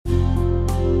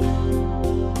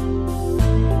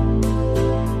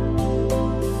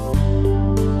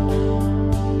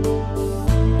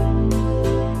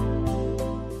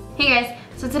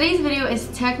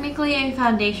really a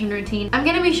foundation routine. I'm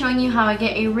going to be showing you how I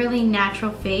get a really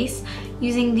natural face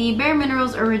using the Bare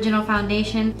Minerals Original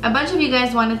Foundation. A bunch of you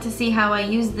guys wanted to see how I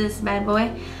use this bad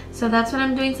boy, so that's what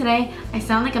I'm doing today. I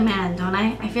sound like a man, don't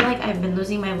I? I feel like I've been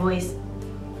losing my voice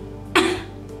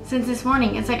since this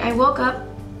morning. It's like I woke up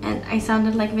and I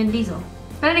sounded like Vin Diesel.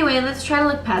 But anyway, let's try to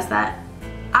look past that.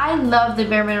 I love the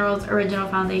Bare Minerals Original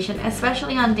Foundation,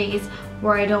 especially on days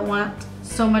where I don't want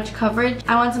so much coverage.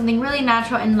 I want something really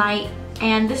natural and light,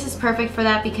 and this is perfect for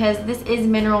that because this is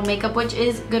mineral makeup, which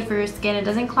is good for your skin. It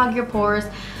doesn't clog your pores.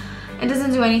 It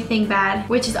doesn't do anything bad,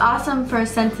 which is awesome for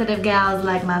sensitive gals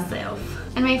like myself.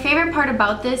 And my favorite part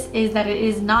about this is that it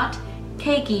is not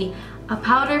cakey. A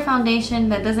powder foundation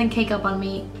that doesn't cake up on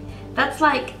me, that's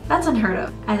unheard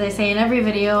of. As I say in every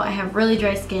video, I have really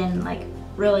dry skin, like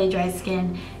really dry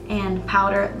skin, and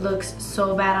powder looks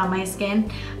so bad on my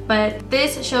skin. But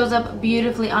this shows up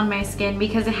beautifully on my skin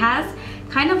because it has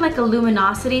kind of like a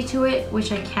luminosity to it,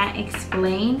 which I can't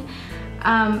explain.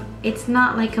 It's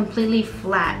not like completely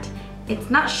flat. It's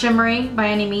not shimmery by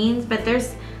any means, but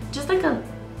there's just like a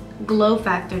glow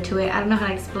factor to it. I don't know how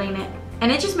to explain it.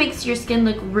 And it just makes your skin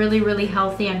look really, really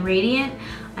healthy and radiant.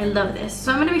 I love this.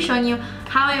 So I'm going to be showing you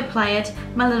how I apply it,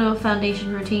 my little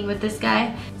foundation routine with this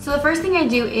guy. So the first thing I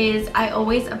do is I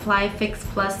always apply Fix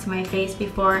Plus to my face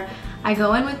before I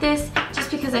go in with this, just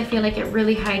because I feel like it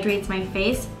really hydrates my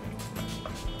face.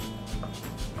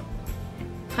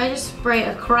 So I just spray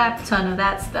a crap ton of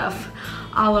that stuff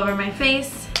all over my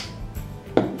face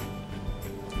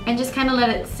and just kind of let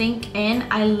it sink in.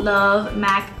 I love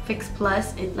MAC Fix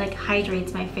Plus. It like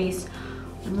hydrates my face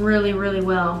really, really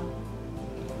well.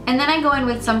 And then I go in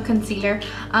with some concealer.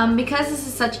 Because this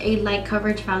is such a light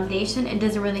coverage foundation, it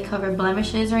doesn't really cover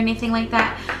blemishes or anything like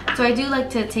that. So I do like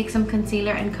to take some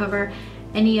concealer and cover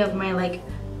any of my like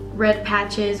red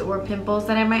patches or pimples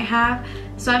that I might have.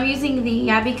 So I'm using the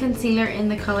Yaby concealer in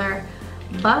the color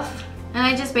Buff. And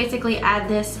I just basically add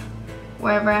this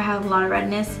wherever I have a lot of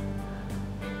redness.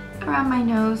 Around my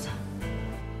nose.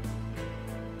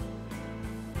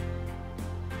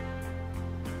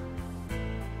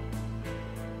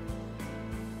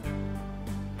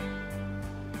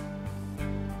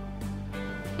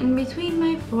 In between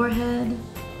my forehead.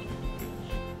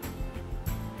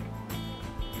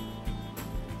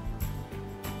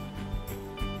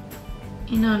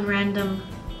 And on random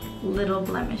little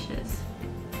blemishes.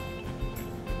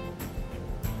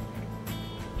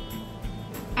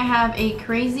 I have a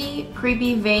crazy,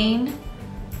 creepy vein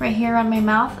right here on my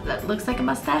mouth that looks like a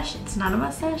mustache. It's not a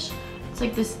mustache. It's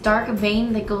like this dark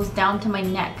vein that goes down to my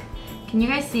neck. Can you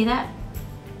guys see that?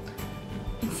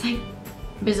 It's like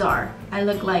bizarre. I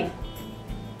look like,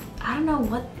 I don't know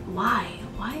why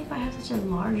do I have such a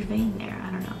large vein there?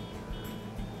 I don't know.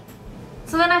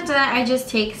 So then after that, I just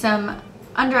take some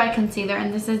under eye concealer,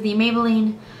 and this is the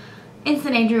Maybelline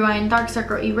Instant Age Rewind Dark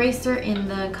Circle Eraser in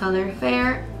the color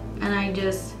Fair, and I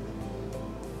just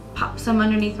pop some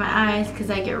underneath my eyes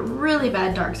because I get really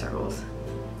bad dark circles.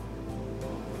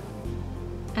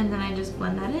 And then I just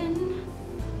blend that in.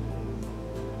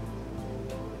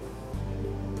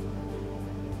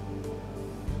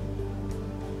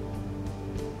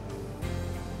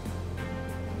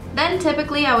 Then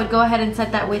typically I would go ahead and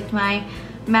set that with my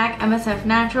MAC MSF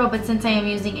Natural, but since I am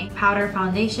using a powder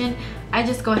foundation, I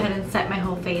just go ahead and set my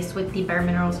whole face with the Bare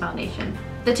Minerals foundation.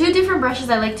 The two different brushes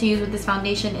I like to use with this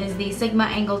foundation is the Sigma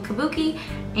Angled Kabuki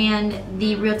and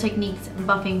the Real Techniques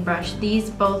buffing brush.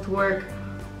 These both work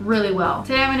really well.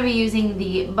 Today I'm going to be using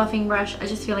the buffing brush. I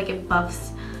just feel like it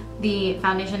buffs the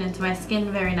foundation into my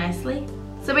skin very nicely.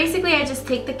 So basically I just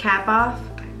take the cap off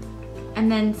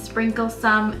and then sprinkle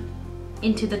some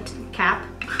into the cap.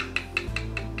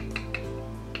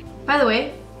 By the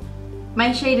way,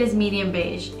 my shade is medium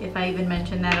beige, if I even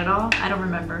mentioned that at all. I don't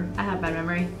remember. I have bad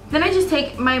memory. Then I just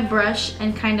take my brush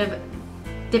and kind of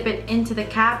dip it into the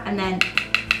cap and then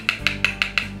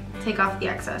take off the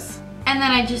excess. And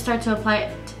then I just start to apply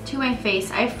it to my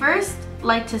face. I first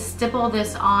like to stipple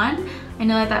this on. I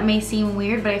know that may seem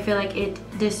weird, but I feel like it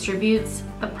distributes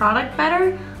the product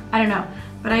better. I don't know,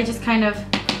 but I just kind of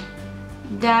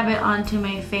dab it onto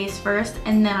my face first,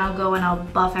 and then I'll go and I'll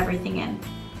buff everything in.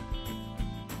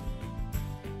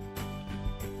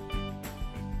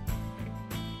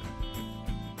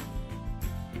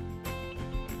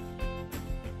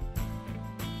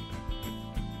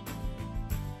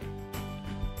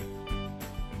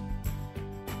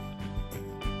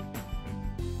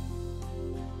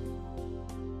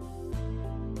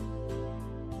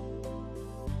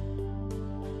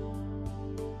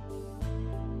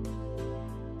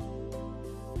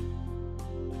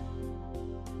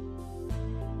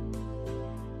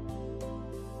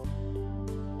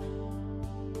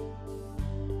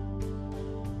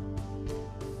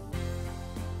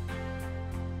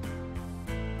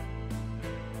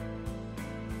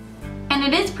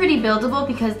 And it is pretty buildable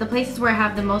because the places where I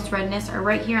have the most redness are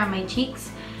right here on my cheeks.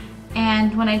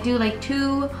 And when I do like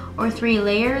 2 or 3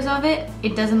 layers of it,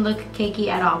 it doesn't look cakey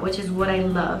at all, which is what I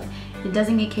love. It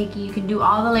doesn't get cakey. You can do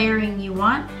all the layering you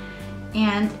want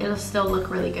and it'll still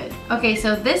look really good. Okay,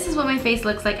 so this is what my face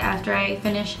looks like after I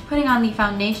finish putting on the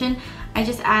foundation. I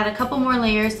just add a couple more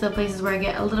layers to the places where I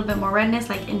get a little bit more redness,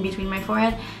 like in between my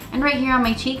forehead and right here on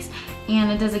my cheeks, and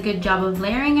it does a good job of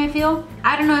layering, I feel.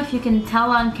 I don't know if you can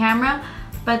tell on camera,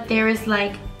 but there is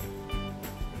like,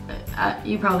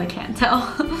 you probably can't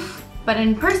tell, but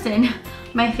in person,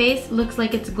 my face looks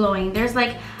like it's glowing. There's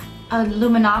like a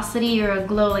luminosity or a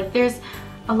glow, like there's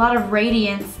a lot of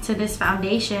radiance to this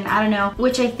foundation, I don't know,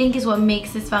 which I think is what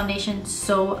makes this foundation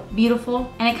so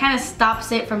beautiful, and it kind of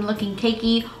stops it from looking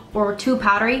cakey or too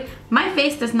powdery. My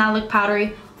face does not look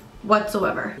powdery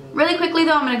whatsoever. Really quickly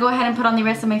though, I'm gonna go ahead and put on the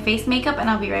rest of my face makeup and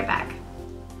I'll be right back.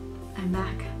 I'm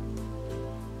back.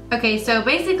 Okay, so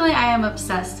basically I am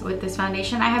obsessed with this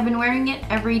foundation. I have been wearing it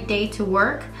every day to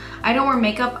work. I don't wear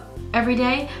makeup every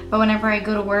day, but whenever I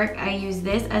go to work, I use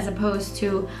this as opposed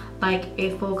to like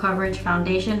a full coverage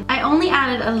foundation. I only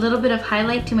added a little bit of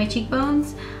highlight to my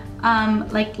cheekbones,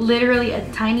 like literally a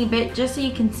tiny bit, just so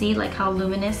you can see like how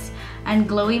luminous and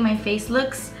glowy my face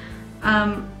looks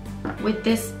with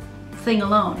this thing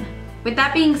alone. With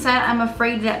that being said, I'm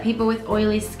afraid that people with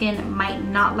oily skin might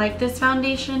not like this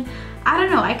foundation. I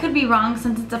don't know, I could be wrong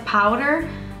since it's a powder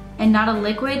and not a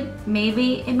liquid.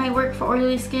 Maybe it might work for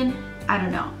oily skin. I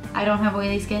don't know. I don't have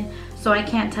oily skin, so I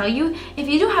can't tell you. If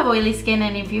you do have oily skin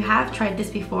and if you have tried this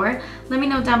before, let me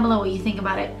know down below what you think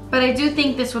about it. But I do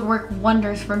think this would work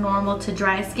wonders for normal to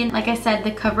dry skin. Like I said,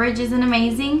 the coverage isn't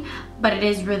amazing, but it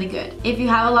is really good. If you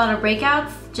have a lot of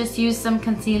breakouts, just use some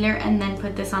concealer and then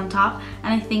put this on top,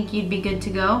 and I think you'd be good to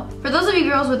go. For those of you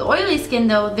girls with oily skin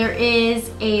though, there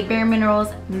is a Bare Minerals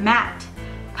matte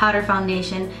powder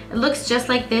foundation. It looks just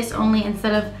like this, only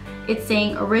instead of it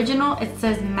saying original, it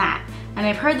says matte. And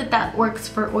I've heard that that works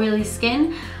for oily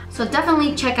skin. So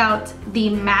definitely check out the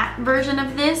matte version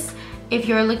of this. If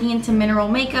you're looking into mineral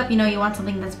makeup, you know, you want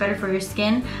something that's better for your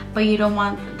skin, but you don't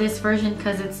want this version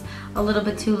because it's a little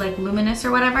bit too like luminous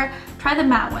or whatever, try the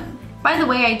matte one. By the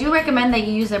way, I do recommend that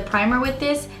you use a primer with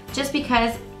this, just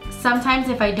because sometimes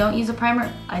if I don't use a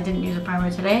primer, I didn't use a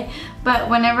primer today, but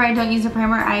whenever I don't use a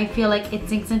primer, I feel like it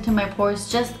sinks into my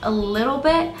pores just a little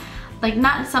bit. Like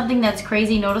not something that's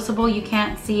crazy noticeable, you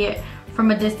can't see it from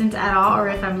a distance at all, or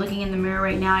if I'm looking in the mirror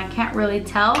right now, I can't really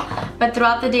tell, but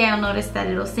throughout the day I'll notice that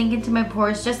it'll sink into my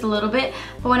pores just a little bit,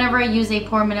 but whenever I use a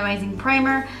pore minimizing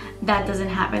primer, that doesn't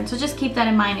happen. So just keep that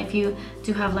in mind if you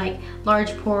do have like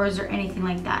large pores or anything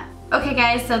like that. Okay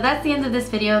guys, so that's the end of this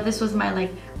video. This was my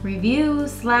like review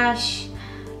slash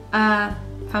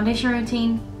foundation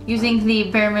routine using the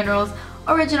Bare Minerals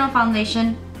original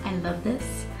foundation. I love this.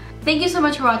 Thank you so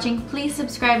much for watching. Please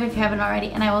subscribe if you haven't already,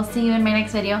 and I will see you in my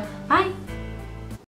next video. Bye!